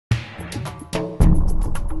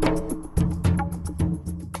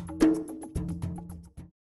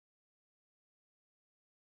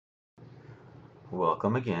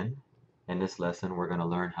Welcome again. In this lesson, we're going to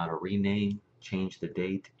learn how to rename, change the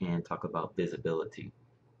date, and talk about visibility.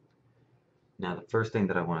 Now, the first thing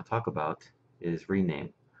that I want to talk about is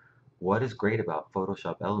rename. What is great about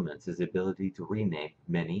Photoshop Elements is the ability to rename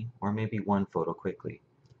many or maybe one photo quickly.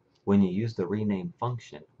 When you use the rename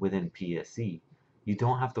function within PSE, you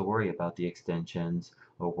don't have to worry about the extensions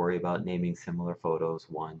or worry about naming similar photos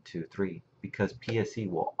 1, 2, 3, because PSE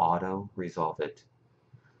will auto-resolve it.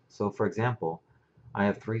 So for example, I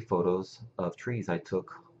have 3 photos of trees I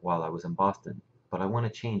took while I was in Boston, but I want to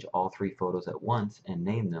change all 3 photos at once and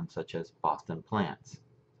name them such as Boston plants.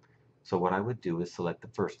 So what I would do is select the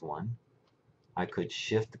first one. I could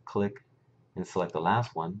shift click and select the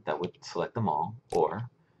last one. That would select them all, or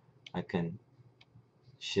I can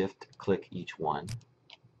shift click each one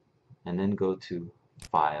and then go to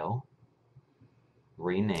File,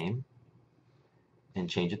 Rename, and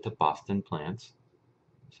change it to Boston plants.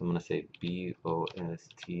 So I'm going to say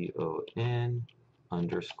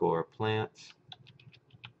BOSTON_plants.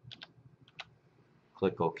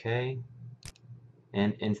 Click OK.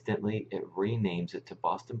 And instantly it renames it to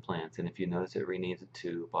Boston Plants. And if you notice, it renames it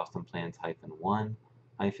to Boston Plants -1,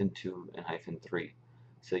 -2, and -3.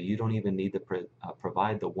 So you don't even need to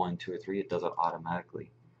provide the 1, 2, or 3. It does it automatically.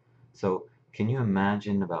 So can you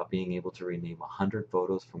imagine about being able to rename 100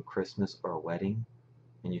 photos from Christmas or a wedding?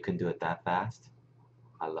 And you can do it that fast?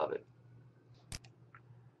 I love it.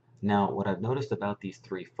 Now, what I've noticed about these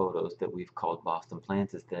 3 photos that we've called Boston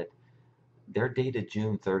Plants is that they're dated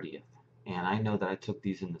June 30th, and I know that I took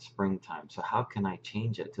these in the springtime, so how can I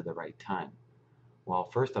change it to the right time?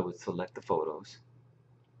 Well, first I would select the photos.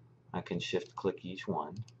 I can shift click each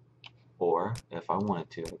one, or if I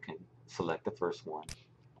wanted to, I can select the first one,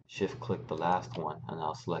 shift click the last one, and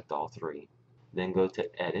I'll select all 3. Then go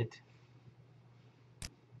to Edit,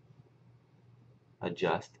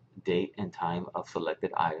 Adjust Date and Time of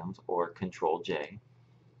Selected Items, or Control J.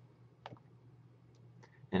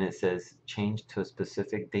 And it says change to a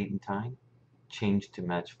specific date and time, change to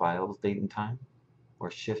match files date and time,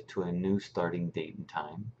 or shift to a new starting date and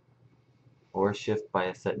time, or shift by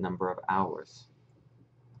a set number of hours.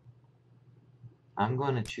 I'm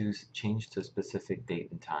going to choose change to a specific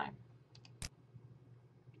date and time.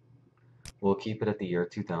 We'll keep it at the year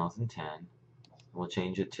 2010. We'll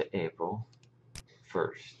change it to April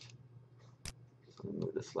 1st. So we'll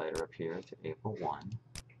move the slider up here to April 1.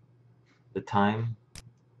 The time,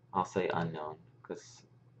 I'll say unknown, because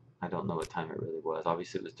I don't know what time it really was.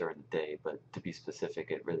 Obviously it was during the day, but to be specific,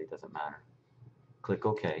 it really doesn't matter. Click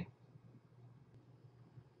OK.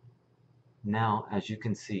 Now, as you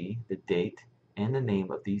can see, the date and the name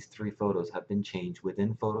of these 3 photos have been changed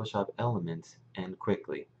within Photoshop Elements and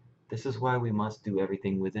quickly. This is why we must do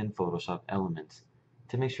everything within Photoshop Elements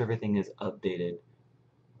to make sure everything is updated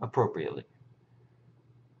appropriately.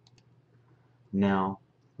 Now,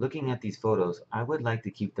 looking at these photos, I would like to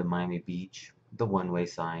keep the Miami Beach, the one-way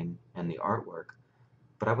sign, and the artwork,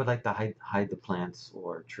 but I would like to hide the plants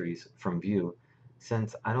or trees from view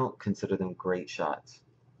since I don't consider them great shots.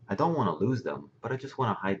 I don't want to lose them, but I just want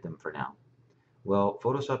to hide them for now. Well,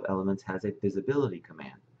 Photoshop Elements has a visibility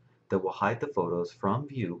command that will hide the photos from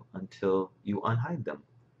view until you unhide them.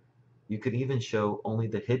 You could even show only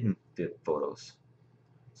the hidden photos.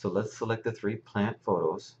 So let's select the 3 plant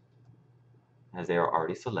photos as they are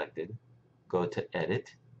already selected. Go to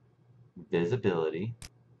Edit, Visibility,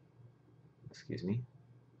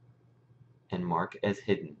 and mark as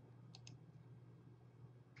hidden.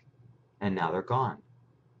 And now they're gone.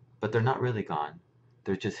 But they're not really gone.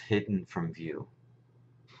 They're just hidden from view.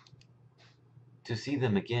 To see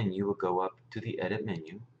them again, you will go up to the Edit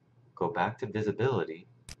menu, go back to Visibility,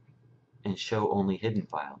 and show only hidden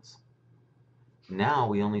files. Now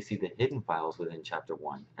we only see the hidden files within Chapter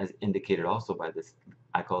 1, as indicated also by this,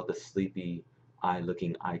 I call it the sleepy eye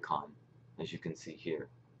looking icon, as you can see here.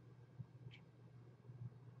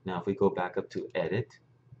 Now if we go back up to Edit,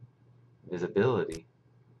 Visibility,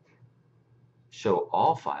 Show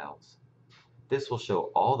All Files, this will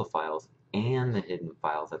show all the files and the hidden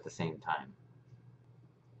files at the same time.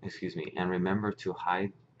 And remember to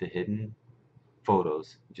hide the hidden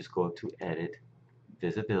photos. Just go to Edit,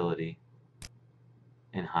 Visibility,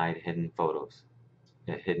 and hide hidden photos,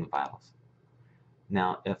 hidden files.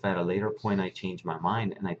 Now, if at a later point I change my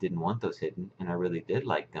mind and I didn't want those hidden and I really did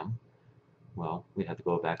like them, well, we'd have to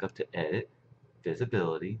go back up to Edit,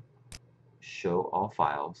 Visibility, Show All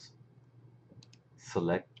Files,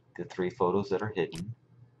 select the 3 photos that are hidden,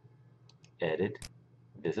 Edit,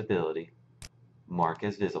 Visibility, mark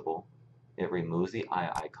as visible, it removes the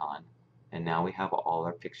eye icon, and now we have all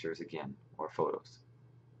our pictures again, or photos.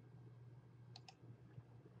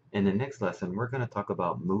 In the next lesson, we're going to talk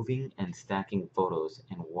about moving and stacking photos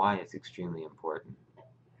and why it's extremely important.